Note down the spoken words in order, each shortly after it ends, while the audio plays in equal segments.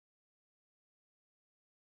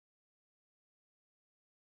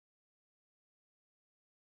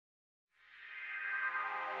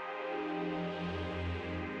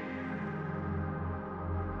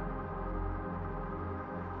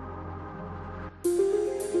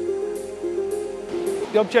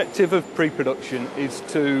The objective of pre-production is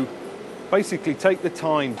to basically take the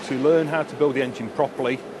time to learn how to build the engine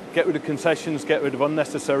properly, get rid of concessions, get rid of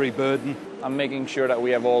unnecessary burden. I'm making sure that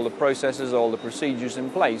we have all the processes, all the procedures in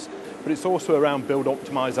place. But it's also around build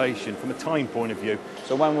optimization from a time point of view.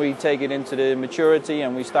 So when we take it into the maturity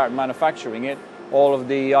and we start manufacturing it, all of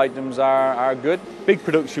the items are good. Big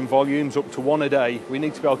production volumes, up to 1 a day, we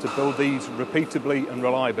need to be able to build these repeatably and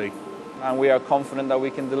reliably. And we are confident that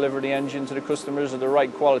we can deliver the engine to the customers at the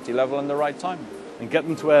right quality level and the right time. And get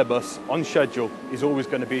them to Airbus on schedule is always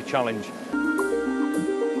going to be a challenge.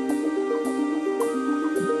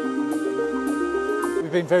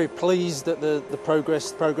 We've been very pleased that the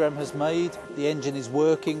progress the programme has made. The engine is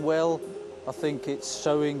working well. I think it's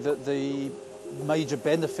showing that the major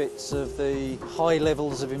benefits of the high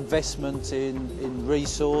levels of investment in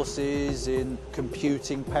resources, in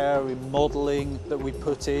computing power, in modelling that we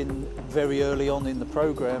put in very early on in the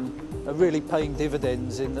programme are really paying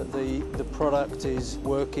dividends in that the product is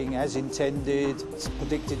working as intended. It's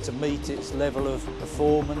predicted to meet its level of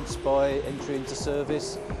performance by entry into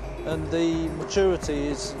service, and the maturity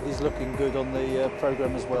is looking good on the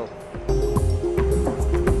programme as well.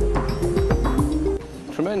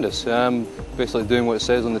 Tremendous. Basically doing what it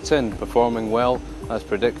says on the tin, performing well as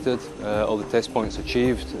predicted, all the test points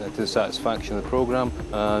achieved to the satisfaction of the programme,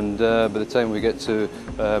 and by the time we get to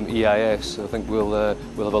EIS, I think we'll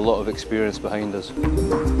have a lot of experience behind us.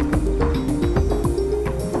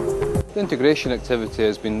 The integration activity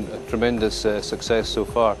has been a tremendous success so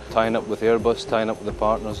far, tying up with Airbus, tying up with the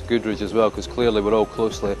partners, Goodrich as well, because clearly we're all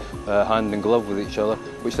closely hand in glove with each other,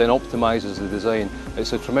 which then optimises the design.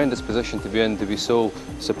 It's a tremendous position to be in, to be sole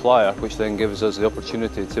supplier, which then gives us the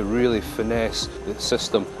opportunity to really finesse the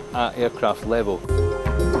system at aircraft level.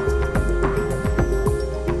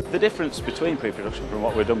 The difference between pre-production from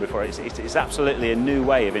what we've done before is it's absolutely a new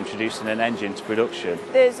way of introducing an engine to production.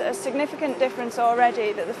 There's a significant difference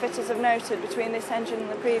already that the fitters have noted between this engine and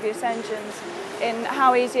the previous engines in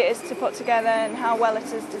how easy it is to put together and how well it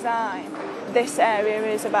is designed. This area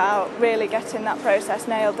is about really getting that process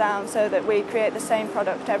nailed down so that we create the same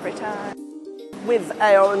product every time. With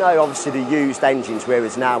AR&O, obviously the used engines,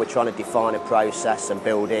 whereas now we're trying to define a process and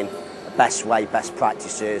build in best way, best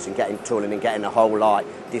practices, and getting tooling and getting the whole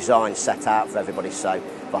design set out for everybody, so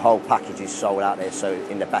the whole package is sold out there, so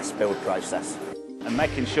in the best build process. And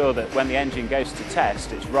making sure that when the engine goes to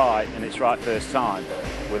test, it's right and it's right first time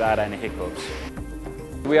without any hiccups.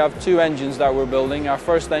 We have 2 engines that we're building. Our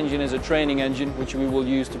first engine is a training engine, which we will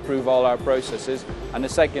use to prove all our processes, and the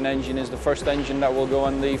second engine is the first engine that will go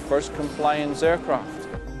on the first compliance aircraft.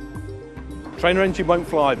 Trainer engine won't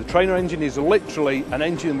fly. The trainer engine is literally an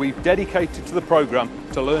engine we've dedicated to the programme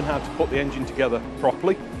to learn how to put the engine together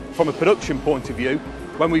properly. From a production point of view,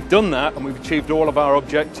 when we've done that and we've achieved all of our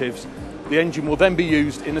objectives, the engine will then be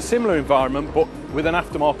used in a similar environment but with an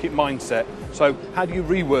aftermarket mindset. So how do you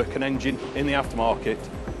rework an engine in the aftermarket?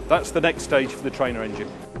 That's the next stage for the trainer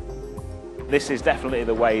engine. This is definitely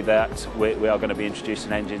the way that we are going to be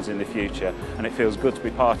introducing engines in the future, and it feels good to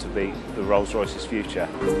be part of the Rolls-Royce's future.